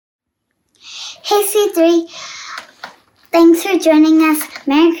Hey C3, thanks for joining us.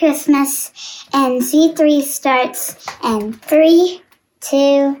 Merry Christmas. And C3 starts in 3,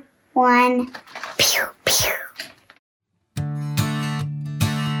 2, 1. Pew, pew.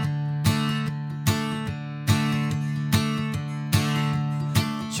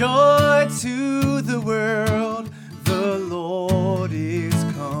 Joy to the world, the Lord is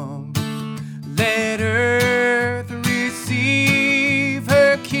come. Let earth receive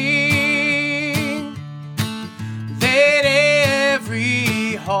her King. Let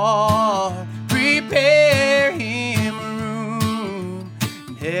every heart prepare him a room.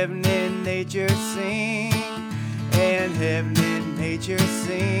 And heaven and nature sing, and heaven and nature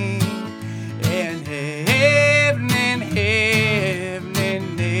sing, and heaven and heaven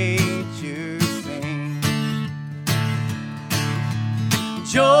and nature sing.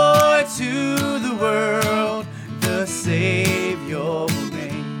 Joy to the world, the Savior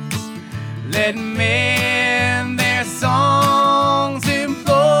reigns. Let men their songs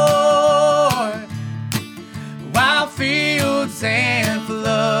implore, while fields and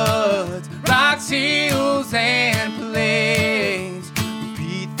floods, rocks, hills, and plains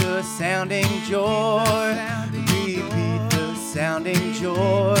repeat the sounding joy. Repeat the sounding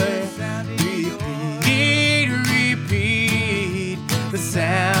joy. Repeat the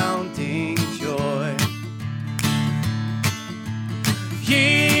sounding joy.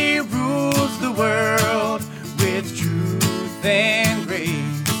 He rules the world with truth and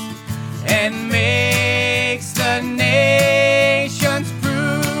grace, and makes the nations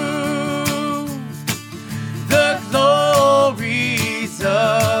prove the glories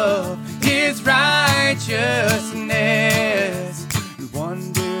of his righteousness, and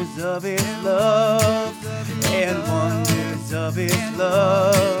wonders of his love, and wonders of his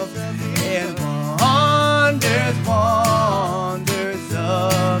love, and wonders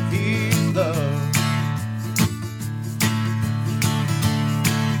of his love.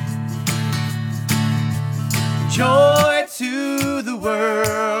 Joy to the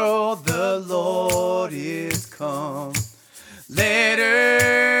world, the Lord is come. Let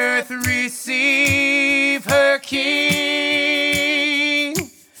earth receive her King.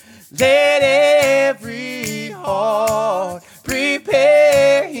 Let every heart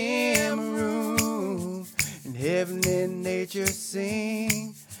prepare him room. And heaven and nature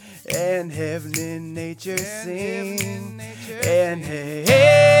sing, and heaven and nature sing, and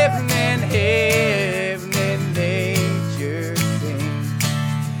heaven and heaven and nature sing,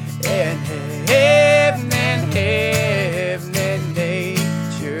 and heaven and heaven and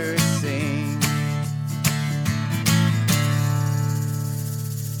nature sing.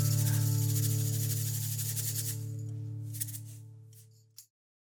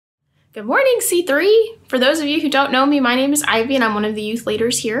 Good morning, C3. For those of you who don't know me, my name is Ivy, and I'm one of the youth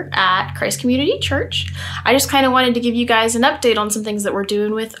leaders here at Christ Community Church. I just kind of wanted to give you guys an update on some things that we're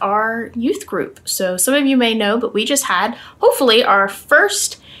doing with our youth group. So some of you may know, but we just had, hopefully, our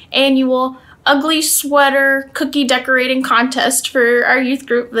first annual ugly sweater cookie decorating contest for our youth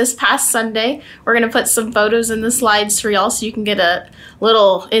group this past Sunday. We're going to put some photos in the slides for y'all so you can get a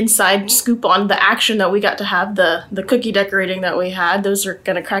little inside scoop on the action that we got to have, the cookie decorating that we had. Those are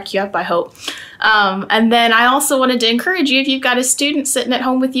going to crack you up, I hope. And then I also wanted to encourage you, if you've got a student sitting at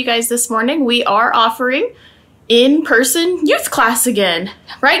home with you guys this morning, we are offering in-person youth class again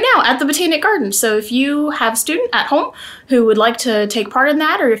right now at the Botanic Garden. So if you have a student at home who would like to take part in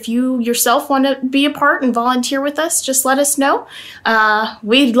that, or if you yourself want to be a part and volunteer with us, just let us know.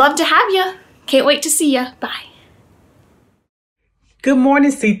 We'd love to have you. Can't wait to see you. Bye. Good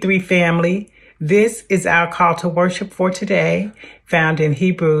morning, C3 family. This is our call to worship for today, found in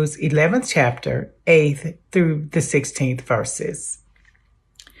Hebrews 11th chapter, 8th through the 16th verses.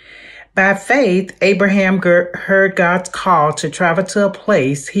 By faith, Abraham heard God's call to travel to a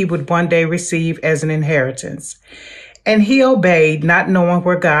place he would one day receive as an inheritance, and he obeyed, not knowing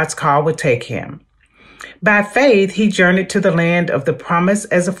where God's call would take him. By faith, he journeyed to the land of the promise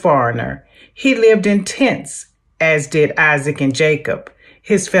as a foreigner. He lived in tents, as did Isaac and Jacob,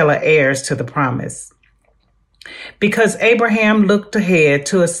 his fellow heirs to the promise. Because Abraham looked ahead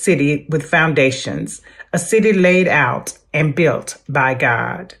to a city with foundations, a city laid out and built by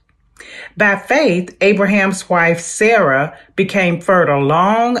God. By faith, Abraham's wife Sarah became fertile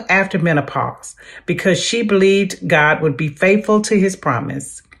long after menopause because she believed God would be faithful to his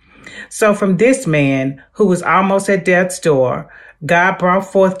promise. So from this man, who was almost at death's door, God brought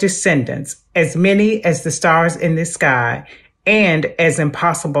forth descendants, as many as the stars in the sky, and as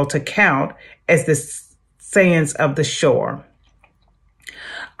impossible to count as the sands of the shore.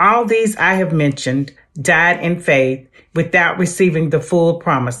 All these I have mentioned died in faith, without receiving the full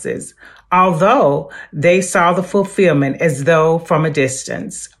promises, although they saw the fulfillment as though from a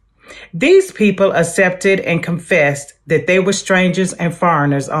distance. These people accepted and confessed that they were strangers and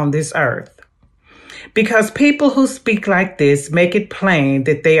foreigners on this earth. Because people who speak like this make it plain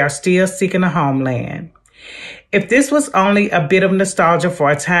that they are still seeking a homeland. If this was only a bit of nostalgia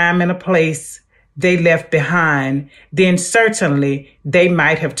for a time and a place they left behind, then certainly they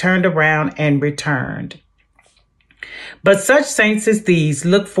might have turned around and returned. But such saints as these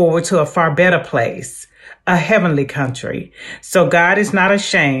look forward to a far better place, a heavenly country. So God is not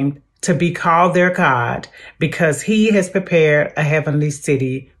ashamed to be called their God because he has prepared a heavenly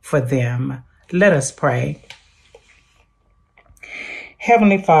city for them. Let us pray.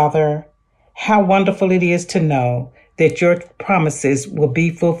 Heavenly Father, how wonderful it is to know that your promises will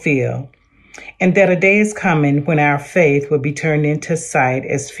be fulfilled and that a day is coming when our faith will be turned into sight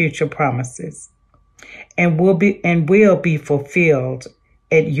as future promises and will be fulfilled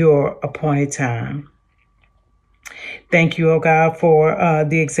at your appointed time. Thank you, O God, for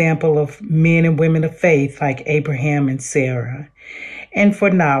the example of men and women of faith like Abraham and Sarah, and for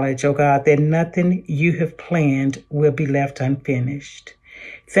knowledge, O God, that nothing you have planned will be left unfinished.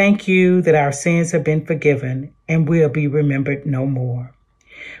 Thank you that our sins have been forgiven and will be remembered no more.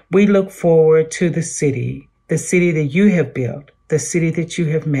 We look forward to the city that you have built, the city that you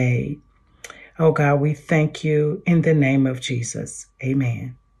have made. Oh God, we thank you in the name of Jesus.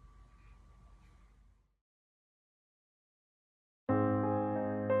 Amen.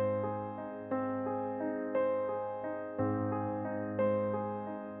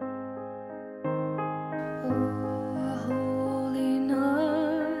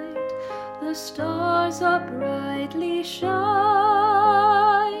 The stars are brightly shining.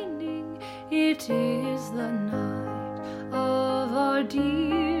 It is the night of our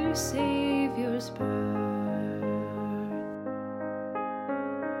dear Savior's birth.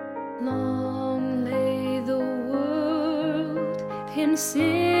 Long lay the world in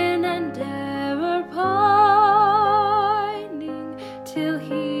sin and error pining, till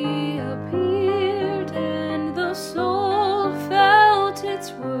he appeared and the soul felt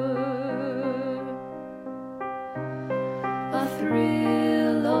its worth. A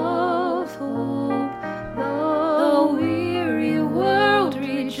thrill of hope, the weary world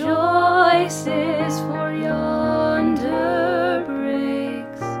rejoices, for yonder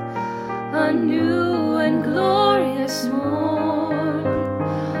breaks a new and glorious morn.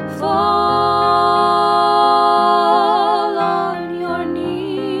 Fall on your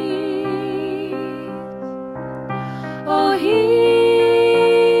knees, oh, hear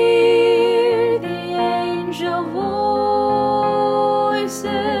the angel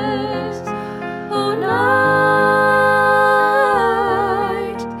voices, oh, night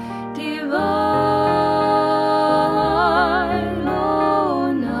divine,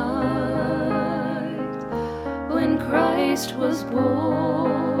 oh, night when Christ was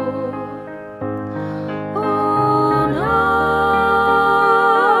born. Oh, night,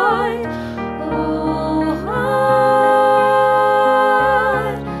 oh, night,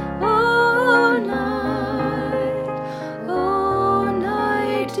 oh, night, oh,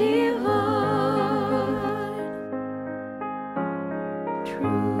 night divine.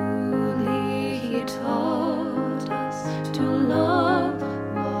 Truly he taught us to love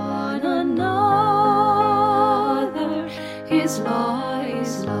one another. His law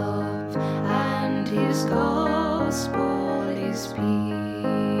is love, and his gospel is peace.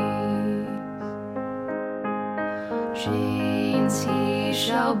 Chains he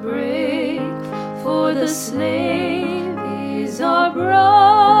shall break, for the slave is our brother,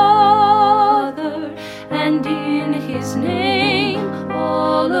 and in his name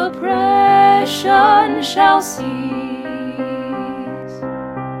all oppression shall cease.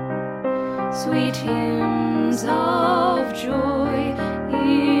 Sweet hymns of joy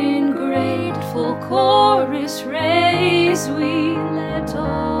in grateful chorus raise we, let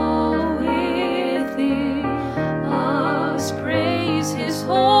all within us praise his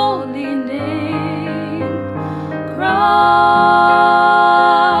holy name. Christ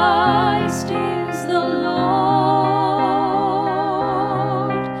is the Lord.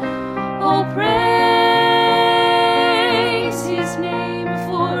 Oh, praise his name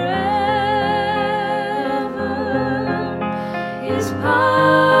forever. His power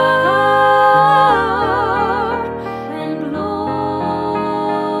and glory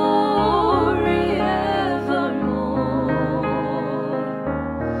evermore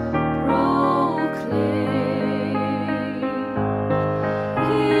proclaim.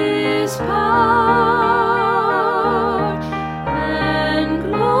 His power and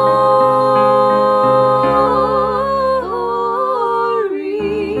glory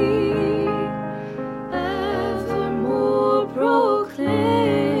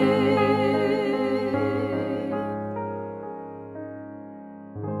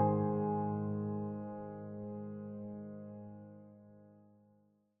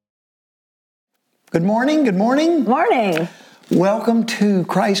Good morning. Good morning. Morning. Welcome to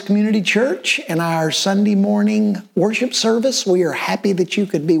Christ Community Church and our Sunday morning worship service. We are happy that you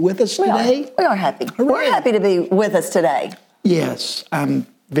could be with us today. We are happy. Hooray. We're happy to be with us today. Yes, I'm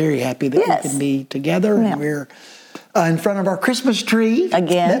very happy that we can be together. Yeah. And we're in front of our Christmas tree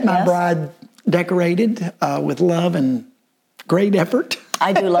Again, that my yes. bride decorated with love and great effort.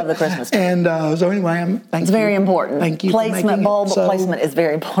 I do love the Christmas tree. And so anyway, thank It's you. very important. Thank you for Placement, making it bulb so. placement is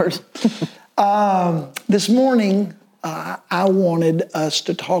very important. This morning, I wanted us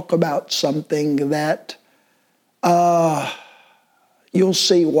to talk about something that you'll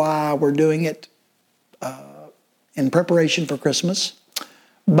see why we're doing it in preparation for Christmas,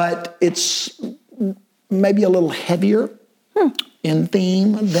 but it's maybe a little heavier in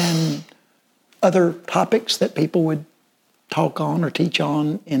theme than other topics that people would talk on or teach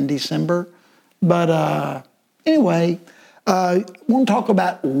on in December. But anyway, I want to talk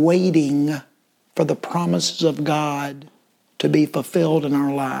about waiting for the promises of God to be fulfilled in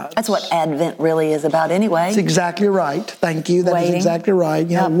our lives. That's what Advent really is about anyway. That's exactly right. Thank you. That is Waiting. exactly right.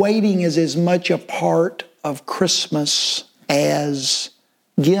 You know, Yep. waiting is as much a part of Christmas as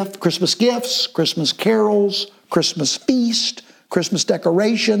Christmas gifts, Christmas carols, Christmas feast, Christmas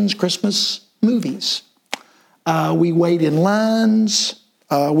decorations, Christmas movies. We wait in lines.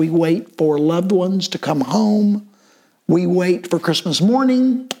 We wait for loved ones to come home. We wait for Christmas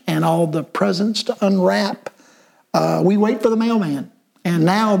morning and all the presents to unwrap. We wait for the mailman. And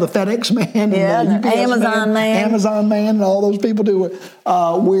now the FedEx man Yeah, and the the UPS Amazon man. Amazon man and all those people do it.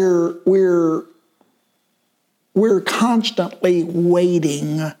 We're constantly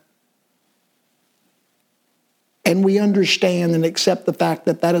waiting, and we understand and accept the fact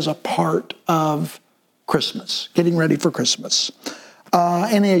that that is a part of Christmas, getting ready for Christmas.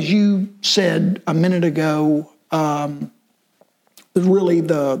 And as you said a minute ago, really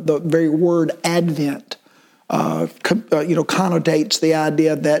the very word Advent, connotates the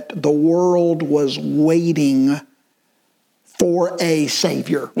idea that the world was waiting for a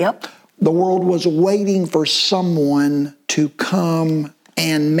Savior. Yep. The world was waiting for someone to come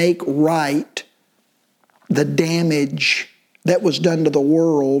and make right the damage that was done to the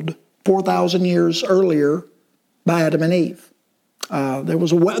world 4,000 years earlier by Adam and Eve.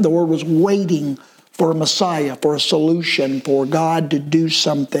 The world was waiting for a Messiah, for a solution, for God to do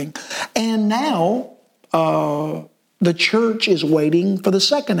something. And now the church is waiting for the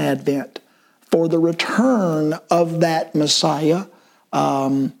second advent, for the return of that Messiah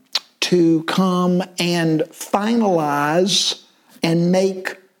to come and finalize and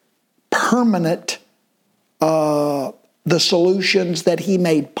make permanent the solutions that he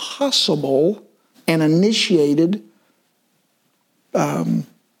made possible and initiated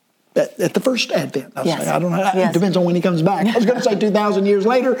at the first advent. Yes. I don't know. Yes. It depends on when he comes back. I was going to say 2,000 years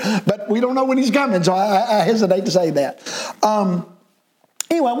later, but we don't know when he's coming, so I hesitate to say that.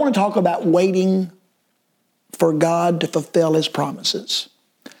 Anyway, I want to talk about waiting for God to fulfill his promises.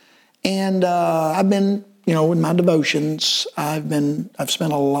 And I've been, in my devotions, I've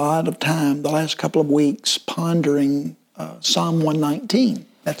spent a lot of time the last couple of weeks pondering Psalm 119.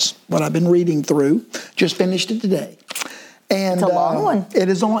 That's what I've been reading through. Just finished it today. And It's a long one.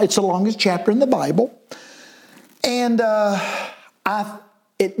 It's the longest chapter in the Bible. And I've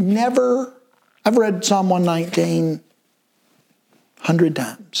read Psalm 119 100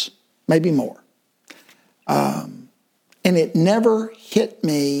 times, maybe more. And it never hit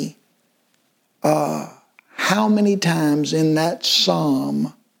me how many times in that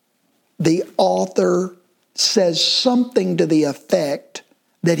psalm the author says something to the effect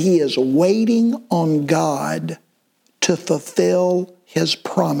that he is waiting on God to fulfill his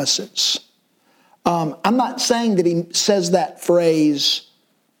promises. I'm not saying that he says that phrase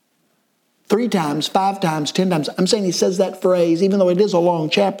 3 times, 5 times, 10 times. I'm saying he says that phrase, even though it is a long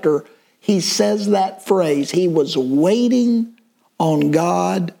chapter, he says that phrase. He was waiting on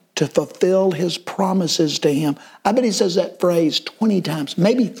God to fulfill his promises to him. I bet he says that phrase 20 times,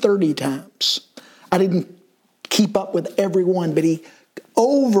 maybe 30 times. I didn't keep up with every one, but he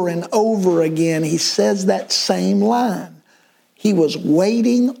over and over again, he says that same line. He was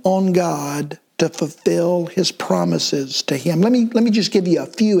waiting on God to fulfill his promises to him. Let me just give you a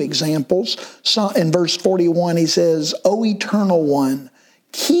few examples. So in verse 41, he says, "O Eternal One,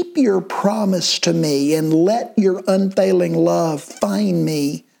 keep your promise to me and let your unfailing love find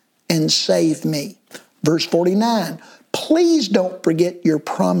me and save me." Verse 49, "Please don't forget your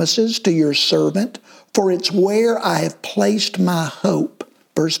promises to your servant, for it's where I have placed my hope."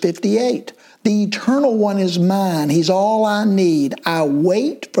 Verse 58, "The Eternal One is mine. He's all I need. I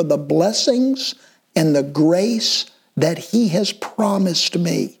wait for the blessings and the grace that he has promised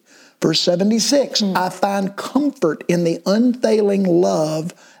me." Verse 76, I find comfort in the unfailing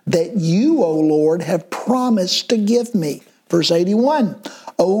love that you, O Lord, have promised to give me. Verse 81,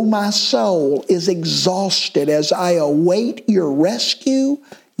 O my soul is exhausted as I await your rescue,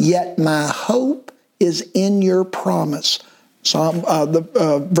 yet my hope is in your promise.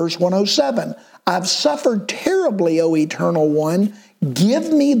 Verse 107, I've suffered terribly, O Eternal One.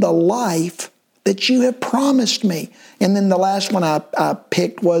 Give me the life that you have promised me. And then the last one I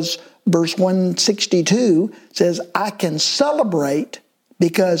picked was verse 162, says, I can celebrate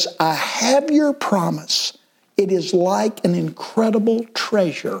because I have your promise. It is like an incredible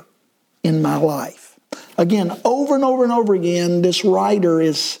treasure in my life. Again, over and over and over again, this writer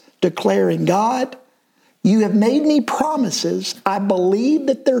is declaring, God, you have made me promises. I believe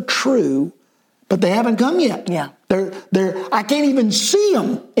that they're true, but they haven't come yet. Yeah. I can't even see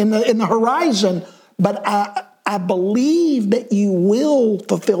them in the horizon, but I believe that you will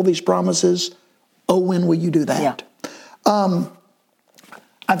fulfill these promises. Oh, when will you do that? Yeah.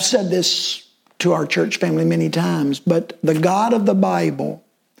 I've said this to our church family many times, but the God of the Bible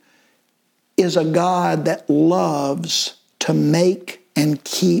is a God that loves to make and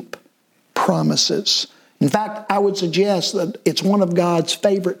keep promises. In fact, I would suggest that it's one of God's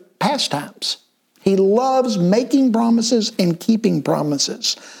favorite pastimes. He loves making promises and keeping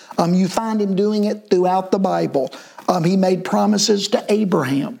promises. You find him doing it throughout the Bible. He made promises to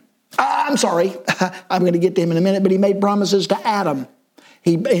Abraham. I'm sorry, I'm going to get to him in a minute, but he made promises to Adam.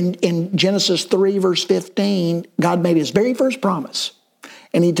 In Genesis 3, verse 15, God made his very first promise.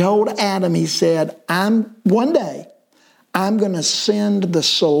 And he told Adam, he said, one day, I'm going to send the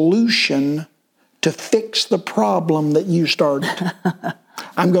solution to fix the problem that you started.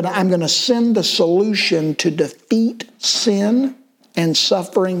 I'm going to send the solution to defeat sin and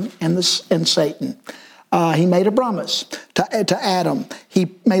suffering and Satan. He made a promise to Adam.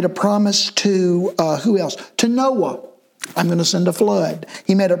 He made a promise to, who else? To Noah. I'm going to send a flood.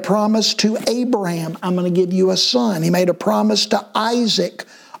 He made a promise to Abraham. I'm going to give you a son. He made a promise to Isaac.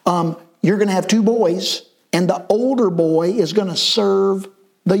 You're going to have two boys, and the older boy is going to serve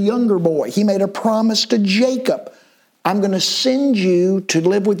the younger boy. He made a promise to Jacob. I'm going to send you to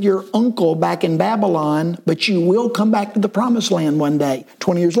live with your uncle back in Babylon, but you will come back to the promised land one day,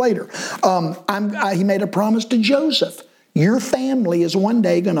 20 years later. He made a promise to Joseph. Your family is one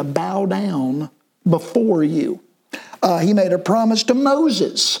day going to bow down before you. He made a promise to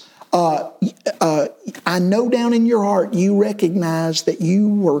Moses. I know down in your heart you recognize that you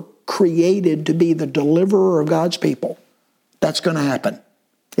were created to be the deliverer of God's people. That's going to happen.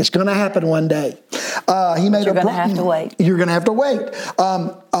 It's going to happen one day. You're going to have to wait. You're going to have to wait.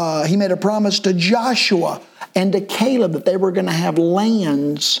 He made a promise to Joshua and to Caleb that they were going to have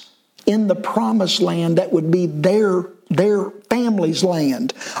lands in the promised land that would be their family's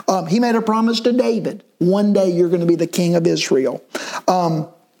land. He made a promise to David. One day you're going to be the king of Israel.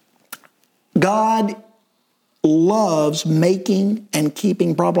 God loves making and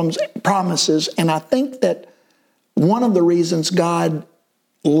keeping promises, and I think that one of the reasons God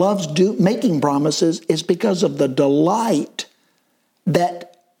loves making promises is because of the delight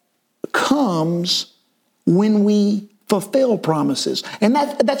that comes when we fulfill promises. And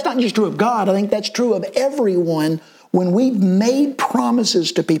that's not just true of God. I think that's true of everyone. When we've made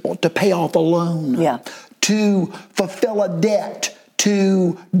promises to people to pay off a loan, to fulfill a debt,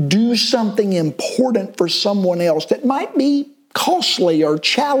 to do something important for someone else that might be costly or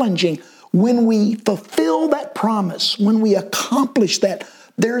challenging, when we fulfill that promise, when we accomplish that,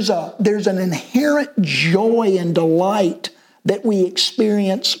 there's an inherent joy and delight that we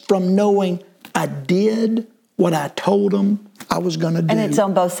experience from knowing I did what I told them I was going to do. And it's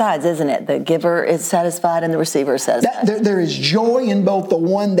on both sides, isn't it? The giver is satisfied and the receiver is satisfied. There is joy in both the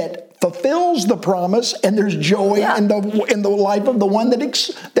one that fulfills the promise, and there's joy in the life of the one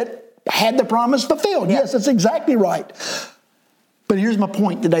that had the promise fulfilled. Yes, that's exactly right. But here's my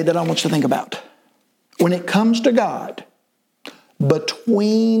point today that I want you to think about. When it comes to God,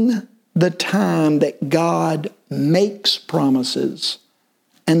 between the time that God makes promises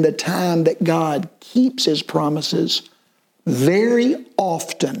and the time that God keeps his promises, very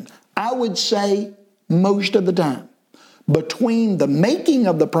often, I would say most of the time, between the making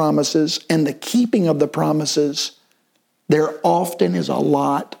of the promises and the keeping of the promises, there often is a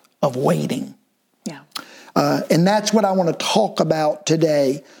lot of waiting. Yeah. And that's what I want to talk about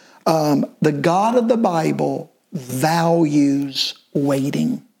today. The God of the Bible values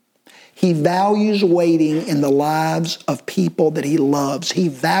waiting. He values waiting in the lives of people that he loves. He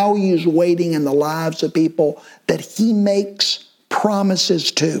values waiting in the lives of people that he makes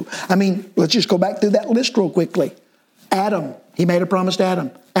promises to. I mean, let's just go back through that list real quickly. Adam, He made a promise to Adam.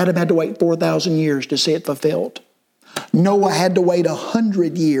 Adam had to wait 4,000 years to see it fulfilled. Noah had to wait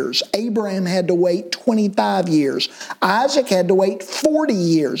 100 years. Abraham had to wait 25 years. Isaac had to wait 40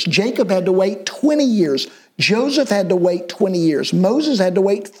 years. Jacob had to wait 20 years. Joseph had to wait 20 years. Moses had to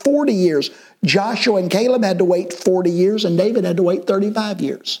wait 40 years. Joshua and Caleb had to wait 40 years. And David had to wait 35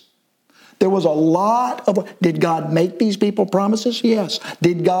 years. There was a lot of... Did God make these people promises? Yes.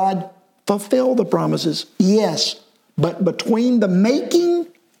 Did God fulfill the promises? Yes. But between the making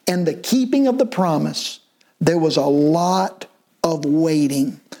and the keeping of the promise, there was a lot of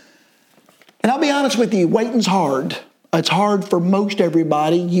waiting. And I'll be honest with you, waiting's hard. It's hard for most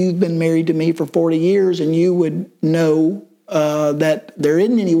everybody. You've been married to me for 40 years, and you would know that there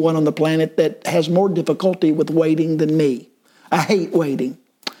isn't anyone on the planet that has more difficulty with waiting than me. I hate waiting.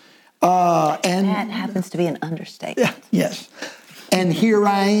 And that happens to be an understatement. Yes. And here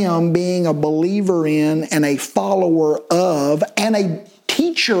I am being a believer in and a follower of and a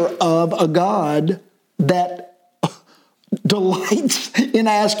teacher of a God that delights in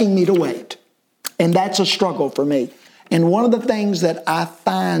asking me to wait. And that's a struggle for me. And one of the things that I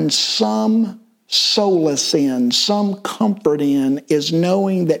find some solace in, some comfort in, is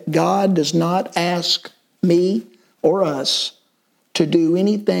knowing that God does not ask me or us to do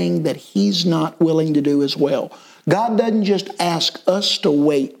anything that He's not willing to do as well. God doesn't just ask us to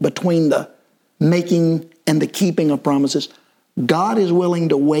wait between the making and the keeping of promises. God is willing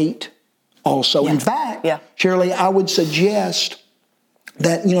to wait also. In fact, Shirley, I would suggest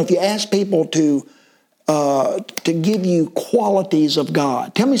that, if you ask people to give you qualities of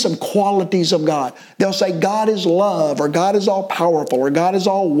God, tell me some qualities of God. They'll say God is love, or God is all powerful, or God is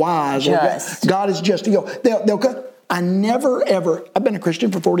all wise, just. or God is just. I never ever. I've been a Christian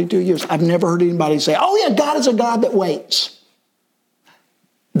for 42 years. I've never heard anybody say, "Oh yeah, God is a God that waits."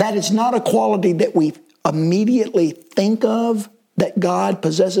 That is not a quality that we immediately think of that God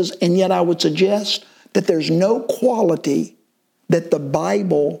possesses, and yet I would suggest that there's no quality that the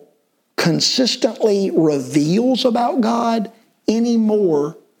Bible consistently reveals about God any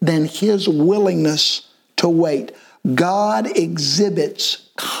more than His willingness to wait. God exhibits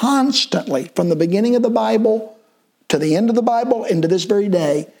constantly, from the beginning of the Bible to the end of the Bible and to this very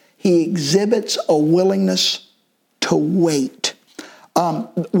day, He exhibits a willingness to wait.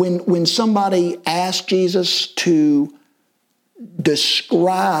 When somebody asked Jesus to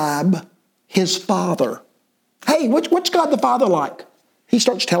describe His Father, hey, what's God the Father like? He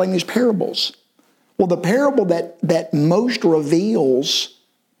starts telling these parables. Well, the parable that most reveals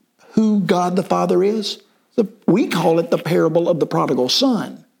who God the Father is, we call it the parable of the prodigal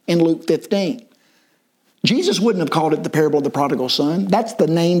son in Luke 15. Jesus wouldn't have called it the parable of the prodigal son. That's the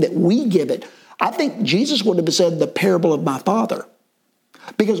name that we give it. I think Jesus would have said the parable of my Father.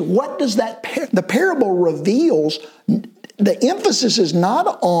 Because what does the parable reveals, the emphasis is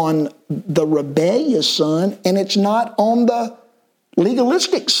not on the rebellious son, and it's not on the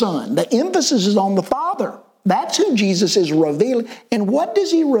legalistic son. The emphasis is on the Father. That's who Jesus is revealing. And what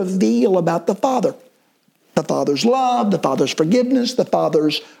does He reveal about the Father? The Father's love, the Father's forgiveness, the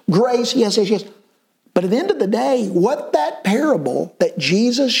Father's grace. Yes, yes, yes. But at the end of the day, what that parable that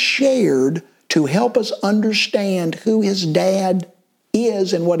Jesus shared to help us understand who His dad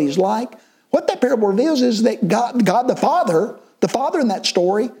is and what He's like, what that parable reveals is that God the Father in that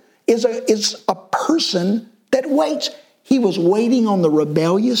story is a person that waits. He was waiting on the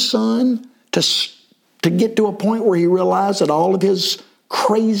rebellious son to get to a point where he realized that all of his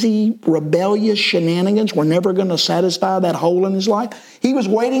crazy, rebellious shenanigans were never going to satisfy that hole in his life. He was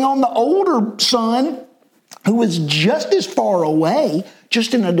waiting on the older son who was just as far away,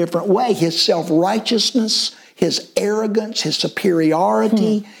 just in a different way. His self-righteousness, his arrogance, his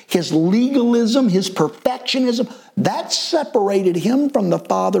superiority, his legalism, his perfectionism, that separated him from the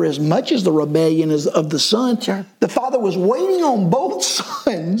Father as much as the rebellion is of the Son. Sure. The Father was waiting on both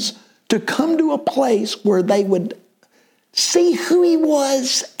sons to come to a place where they would see who He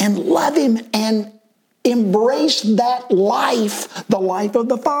was and love Him and embrace that life, the life of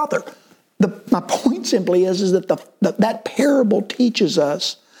the Father. My point simply is that that parable teaches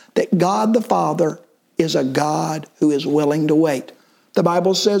us that God the Father is a God who is willing to wait. The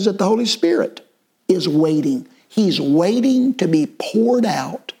Bible says that the Holy Spirit is waiting. He's waiting to be poured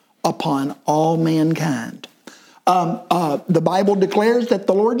out upon all mankind. The Bible declares that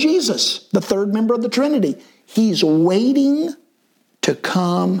the Lord Jesus, the third member of the Trinity, He's waiting to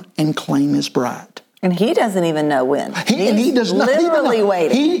come and claim His bride. And He doesn't even know when. He does not literally even know.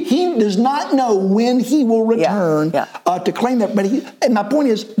 waiting. He does not know when He will return to claim that. But and my point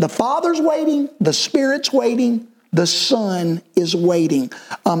is, the Father's waiting, the Spirit's waiting, The Son is waiting.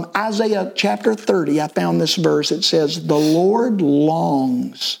 Isaiah chapter 30, I found this verse. It says, the Lord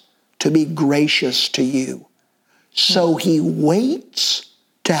longs to be gracious to you, so He waits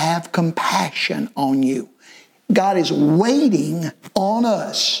to have compassion on you. God is waiting on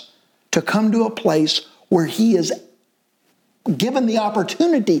us to come to a place where He is given the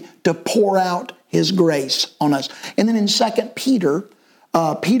opportunity to pour out His grace on us. And then in 2 Peter,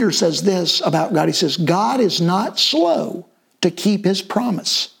 Peter says this about God. He says, God is not slow to keep His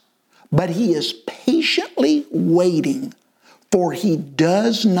promise, but He is patiently waiting, for He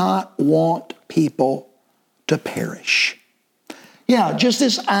does not want people to perish. Yeah, just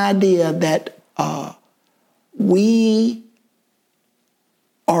this idea that we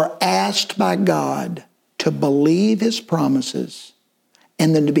are asked by God to believe His promises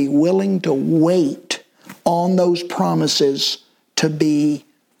and then to be willing to wait on those promises to be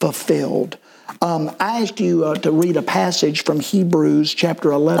fulfilled. I asked you to read a passage from Hebrews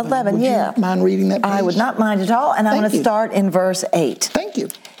chapter 11. 11, would yeah. you mind reading that, please? I would not mind at all, and I'm going to start in verse 8. Thank you.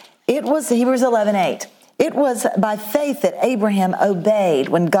 It was Hebrews 11:8. It was by faith that Abraham obeyed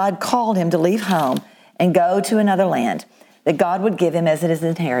when God called him to leave home and go to another land that God would give him as his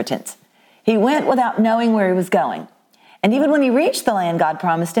inheritance. He went without knowing where he was going. And even when he reached the land God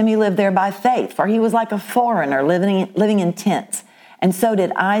promised him, he lived there by faith, for he was like a foreigner living in tents. And so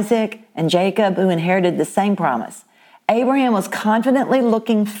did Isaac and Jacob, who inherited the same promise. Abraham was confidently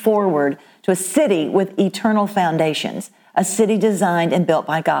looking forward to a city with eternal foundations, a city designed and built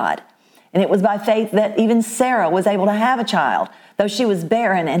by God. And it was by faith that even Sarah was able to have a child, though she was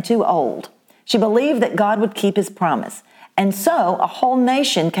barren and too old. She believed that God would keep His promise. And so a whole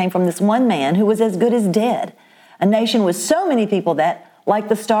nation came from this one man who was as good as dead. A nation with so many people that, like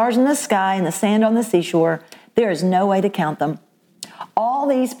the stars in the sky and the sand on the seashore, there is no way to count them. All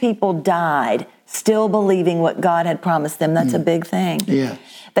these people died still believing what God had promised them. That's a big thing. Yes.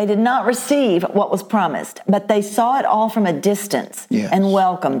 They did not receive what was promised, but they saw it all from a distance and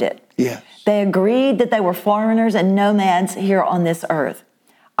welcomed it. Yes. They agreed that they were foreigners and nomads here on this earth.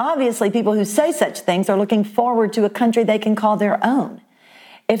 Obviously, people who say such things are looking forward to a country they can call their own.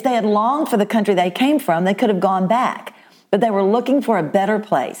 If they had longed for the country they came from, they could have gone back, but they were looking for a better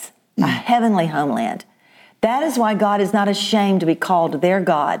place, a heavenly homeland. That is why God is not ashamed to be called their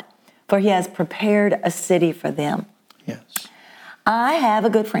God, for He has prepared a city for them. Yes. I have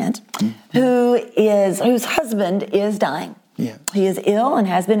a good friend whose husband is dying. Yeah. He is ill and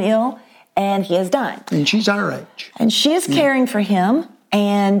has been ill, and he is dying. And she's our age. And she is caring for him,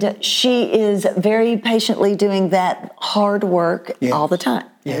 and she is very patiently doing that hard work all the time,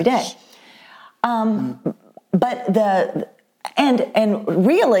 every day. But and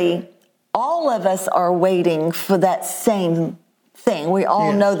really, all of us are waiting for that same thing. We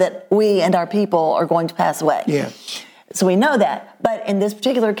all know that we and our people are going to pass away. Yes. So we know that. But in this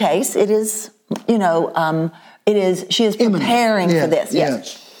particular case, it is, she is preparing for this.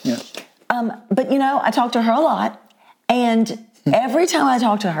 Yes. But, I talk to her a lot, and every time I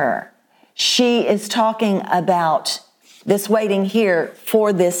talk to her, she is talking about this waiting here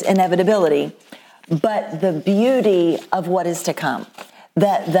for this inevitability, but the beauty of what is to come,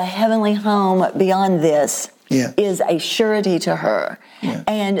 that the heavenly home beyond this is a surety to her,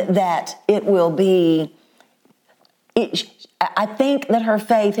 and that it will be, I think that her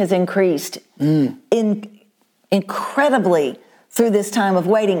faith has increased incredibly through this time of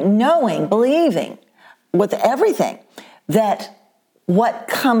waiting, knowing, believing with everything that what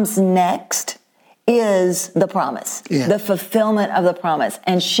comes next is the promise, the fulfillment of the promise.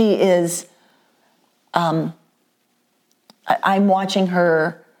 And she is, I'm watching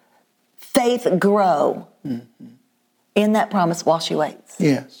her faith grow in that promise while she waits.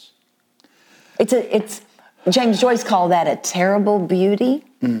 Yes. It's James Joyce called that a terrible beauty.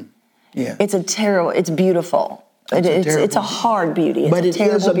 Yeah. It's beautiful. It's a hard beauty. But it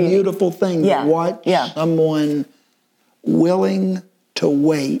is a beautiful thing to watch someone willing to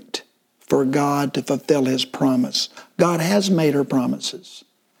wait for God to fulfill His promise. God has made her promises,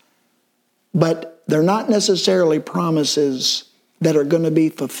 but they're not necessarily promises that are going to be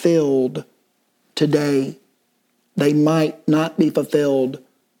fulfilled today. They might not be fulfilled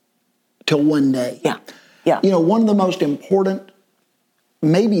till one day. Yeah. One of the most important,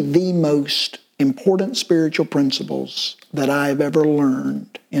 maybe the most important spiritual principles that I've ever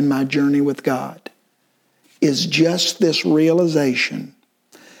learned in my journey with God is just this realization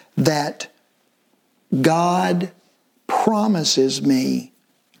that God promises me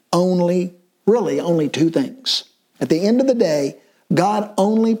only two things. At the end of the day, God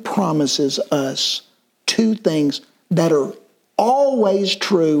only promises us two things that are always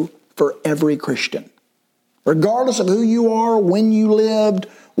true for every Christian. regardless of who you are, when you lived,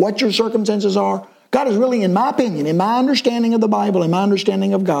 what your circumstances are. God has really, in my opinion, in my understanding of the Bible, in my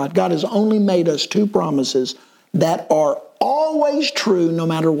understanding of God, God has only made us two promises that are always true no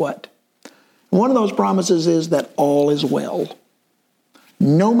matter what. One of those promises is that all is well.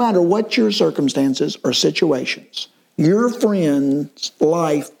 No matter what your circumstances or situations, your friend's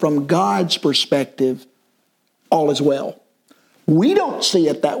life from God's perspective, all is well. We don't see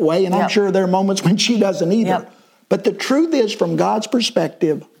it that way, and I'm sure there are moments when she doesn't either. But the truth is, from God's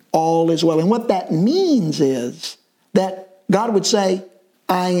perspective, all is well. And what that means is that God would say,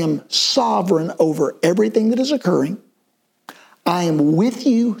 I am sovereign over everything that is occurring. I am with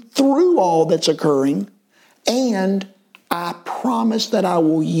you through all that's occurring, and I promise that I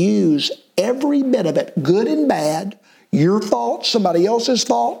will use every bit of it, good and bad, your fault, somebody else's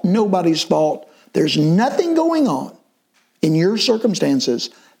fault, nobody's fault. There's nothing going on in your circumstances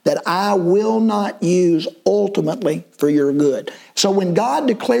that I will not use ultimately for your good. So when God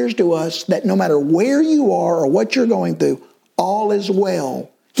declares to us that no matter where you are or what you're going through, all is well,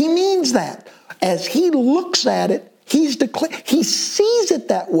 He means that. As He looks at it, He sees it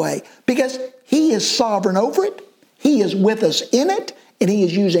that way because He is sovereign over it. He is with us in it, and He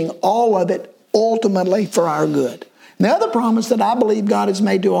is using all of it ultimately for our good. And the other promise that I believe God has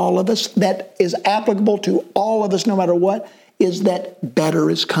made to all of us that is applicable to all of us no matter what is that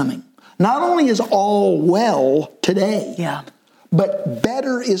better is coming. Not only is all well today, but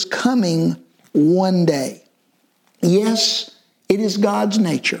better is coming one day. Yes, it is God's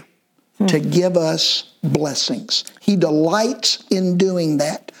nature to give us blessings. He delights in doing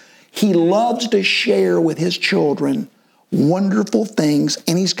that. He loves to share with His children wonderful things,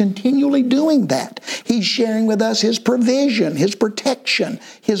 and He's continually doing that. He's sharing with us His provision, His protection,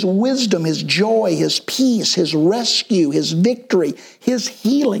 His wisdom, His joy, His peace, His rescue, His victory, His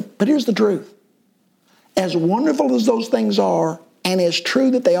healing. But here's the truth. As wonderful as those things are, and as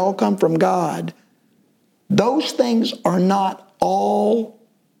true that they all come from God, those things are not all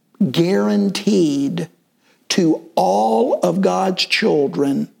guaranteed to all of God's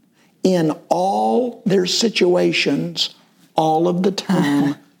children in all their situations all of the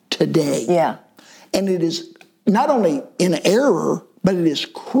time today. And it is not only in error, but it is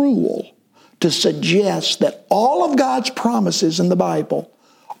cruel to suggest that all of God's promises in the Bible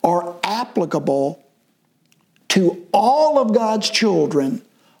are applicable to all of God's children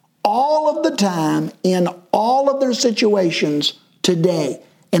all of the time in all of their situations today.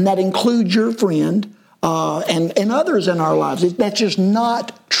 And that includes your friend and others in our lives. That's just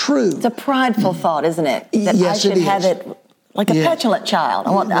not true. It's a prideful thought, isn't it? That Yes, I should it is. have it like a petulant child.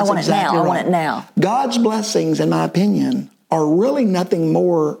 I want it exactly now. right. I want it now. God's blessings, in my opinion, are really nothing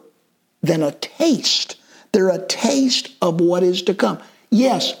more than a taste. They're a taste of what is to come.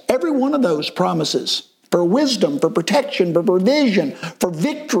 Yes, every one of those promises for wisdom, for protection, for provision, for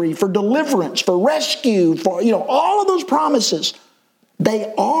victory, for deliverance, for rescue, for all of those promises,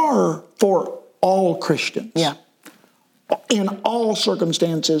 they are for all Christians. In all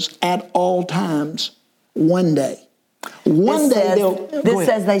circumstances, at all times, one day. This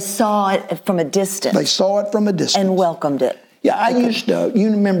says they saw it from a distance. They saw it from a distance. And welcomed it. Yeah, I used to,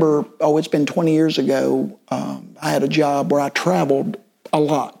 you remember, it's been 20 years ago, I had a job where I traveled a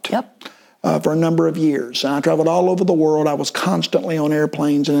lot. For a number of years. And I traveled all over the world. I was constantly on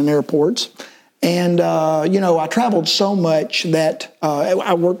airplanes and in airports. And, I traveled so much that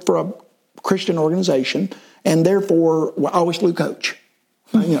I worked for a Christian organization, and therefore I always flew coach,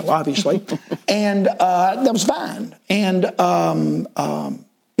 obviously. And that was fine. And, like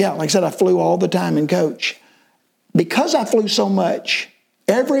I said, I flew all the time in coach. Because I flew so much,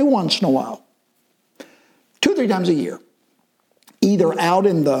 every once in a while, 2 or 3 times a year, either out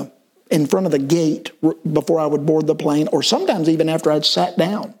in front of the gate before I would board the plane, or sometimes even after I'd sat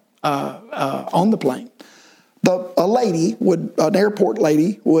down on the plane, an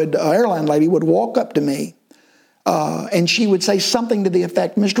airline lady would walk up to me, and she would say something to the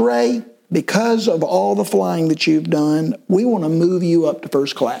effect, Mr. Ray, because of all the flying that you've done, we want to move you up to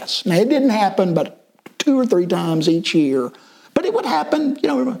first class. Now, it didn't happen but 2 or 3 times each year, but it would happen,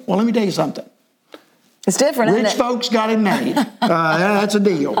 well, let me tell you something. It's different, isn't it? Rich folks got it made. That's a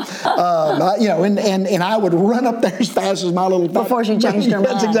deal. And I would run up there as fast as my little... Before she changed her mind.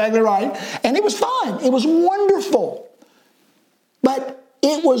 That's exactly right. And it was fun. It was wonderful. But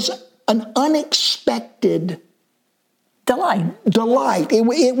it was an unexpected... Delight.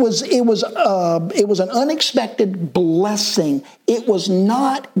 It was an unexpected blessing. It was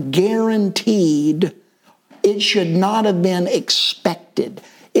not guaranteed. It should not have been expected.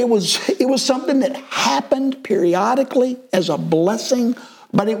 It was something that happened periodically as a blessing,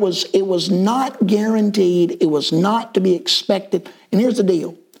 But it was not guaranteed. It was not to be expected. And here's the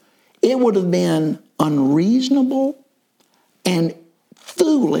deal. It would have been unreasonable and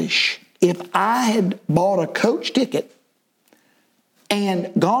foolish if I had bought a coach ticket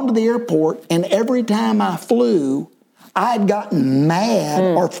and gone to the airport, and every time I flew, I had gotten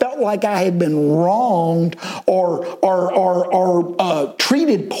mad or felt like I had been wronged or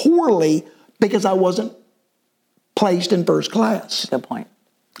treated poorly because I wasn't placed in first class. Good point.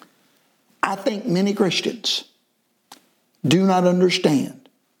 I think many Christians do not understand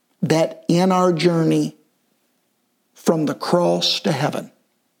that in our journey from the cross to heaven,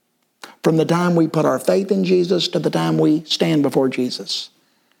 from the time we put our faith in Jesus to the time we stand before Jesus,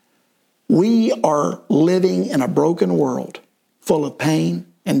 we are living in a broken world full of pain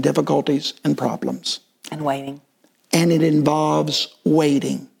and difficulties and problems. And waiting. And it involves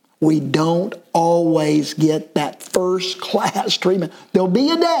waiting. We don't always get that first class treatment. There'll be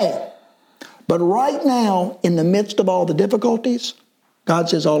a day. But right now, in the midst of all the difficulties, God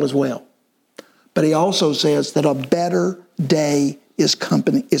says all is well. But he also says that a better day is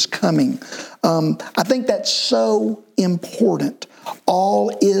coming. I think that's so important.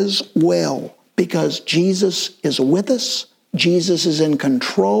 All is well because Jesus is with us, Jesus is in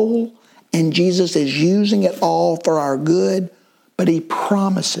control, and Jesus is using it all for our good, but he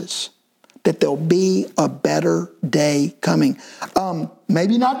promises that there'll be a better day coming.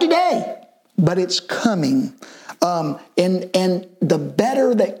 Maybe not today, but it's coming. And the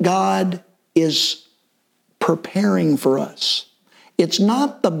better that God is preparing for us, it's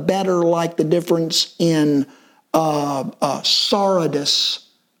not the better like the difference in Sardis,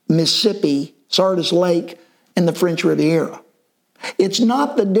 Mississippi, Sardis Lake, and the French Riviera. It's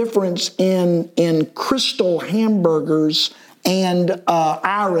not the difference in Crystal Hamburgers and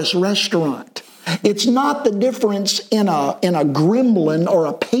Iris Restaurant. It's not the difference in a Gremlin or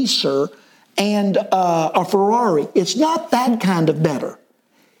a Pacer and a Ferrari. It's not that kind of better.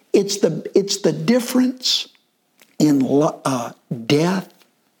 It's the difference in death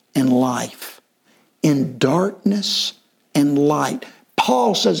and life, in darkness and light.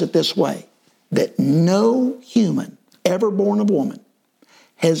 Paul says it this way, that no human ever born of woman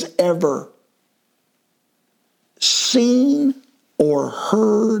has ever seen or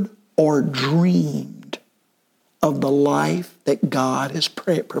heard or dreamed of the life that God has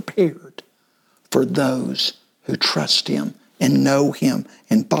prepared for those who trust him and know him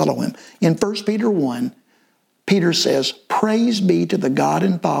and follow him. In 1 Peter 1, Peter says, "Praise be to the God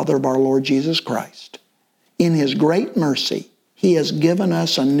and Father of our Lord Jesus Christ. In his great mercy, he has given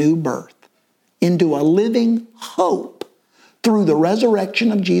us a new birth into a living hope through the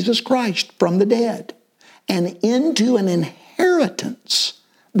resurrection of Jesus Christ from the dead, and into an inheritance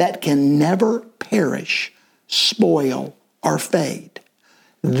that can never perish, spoil, or fade.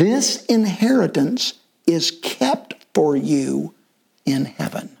 This inheritance is kept for you in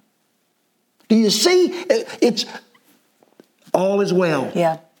heaven." Do you see? It's all is well.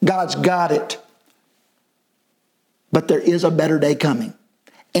 Yeah. God's got it. But there is a better day coming.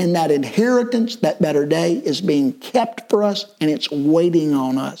 And that inheritance, that better day, is being kept for us, and it's waiting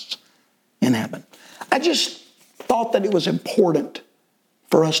on us in heaven. I just thought that it was important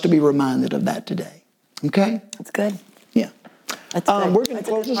for us to be reminded of that today. Okay? That's good. Yeah. That's good. We're going to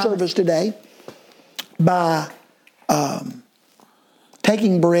close the service today by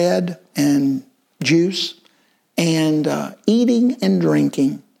taking bread and juice and eating and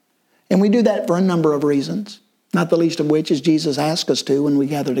drinking. And we do that for a number of reasons, not the least of which is Jesus asked us to when we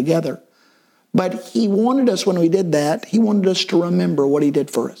gather together. But he wanted us, when we did that, he wanted us to remember what he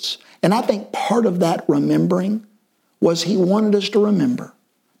did for us. And I think part of that remembering was he wanted us to remember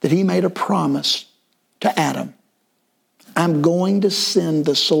that he made a promise to Adam. I'm going to send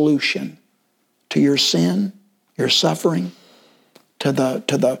the solution to your sin, your suffering, to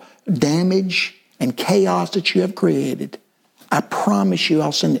the damage and chaos that you have created. I promise you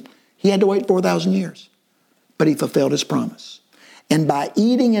I'll send it. He had to wait 4,000 years, but he fulfilled his promise. And by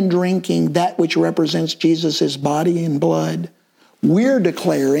eating and drinking that which represents Jesus' body and blood, we're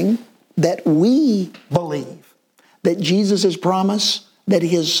declaring that we believe that Jesus' promise, that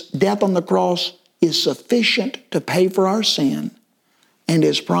his death on the cross is sufficient to pay for our sin, and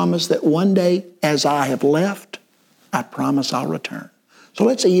his promise that one day, as I have left, I promise I'll return. So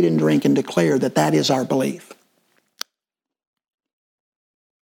let's eat and drink and declare that that is our belief.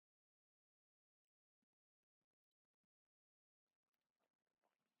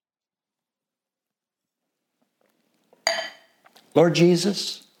 Lord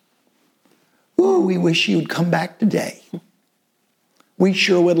Jesus, we wish you'd come back today. We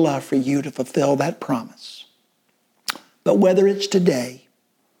sure would love for you to fulfill that promise. But whether it's today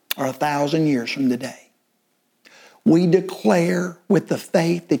or 1,000 years from today, we declare with the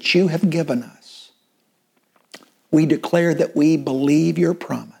faith that you have given us, we declare that we believe your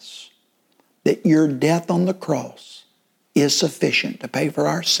promise, that your death on the cross is sufficient to pay for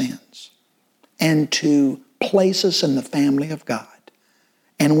our sins and to place us in the family of God.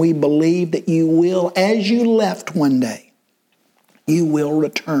 And we believe that you will, as you left one day, you will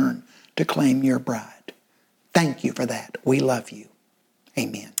return to claim your bride. Thank you for that. We love you.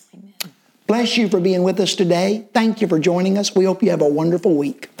 Amen. Amen. Bless you for being with us today. Thank you for joining us. We hope you have a wonderful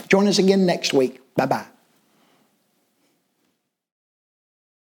week. Join us again next week. Bye-bye.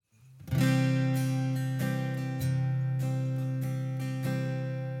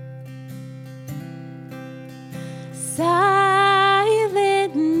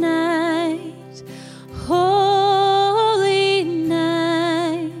 Silent night, holy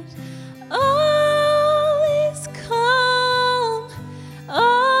night, all is calm,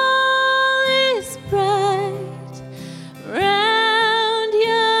 all is bright, round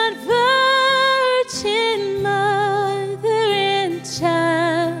yon virgin mother and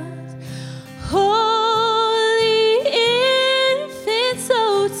child, holy infant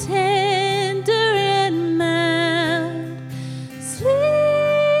so tender and mild,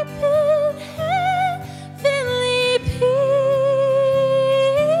 sleep in heavenly peace,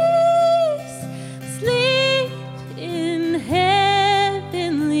 sleep in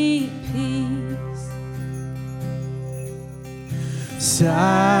heavenly peace.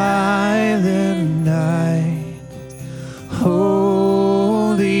 Silent night,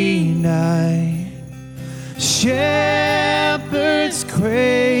 holy night, shepherds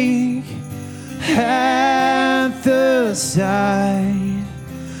quake at the sight,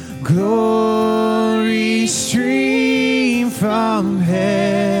 glory stream from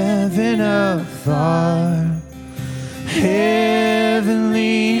heaven afar,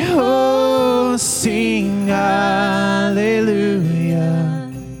 heavenly hosts sing hallelujah.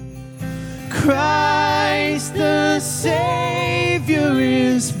 Christ the Savior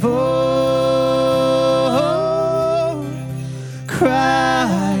is born.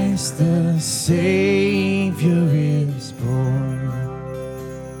 Christ the Savior is born.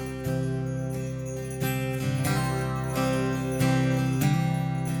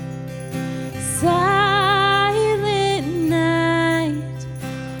 Silent night,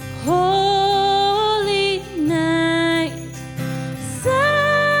 holy night,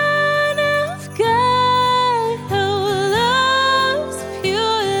 Son of God, who loves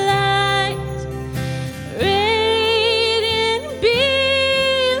pure light, radiant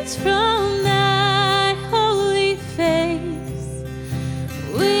beams from thy holy face,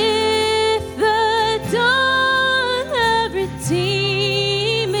 with the dawn of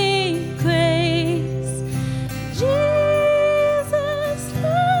redeeming grace. Jesus,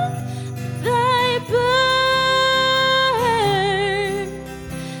 love thy birth.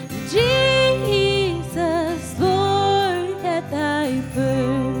 Jesus, Lord, at thy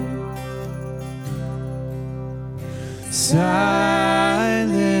birth.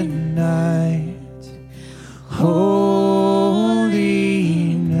 Silent night, holy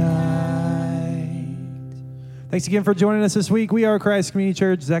night. Thanks again for joining us this week. We are Christ Community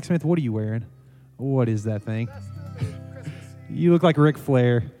Church. Zach Smith, what are you wearing? What is that thing? You look like Ric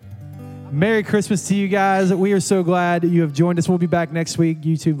Flair. Merry Christmas to you guys. We are so glad you have joined us. We'll be back next week.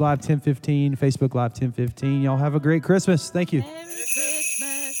 YouTube Live 10:15, Facebook Live 10:15. Y'all have a great Christmas. Thank you.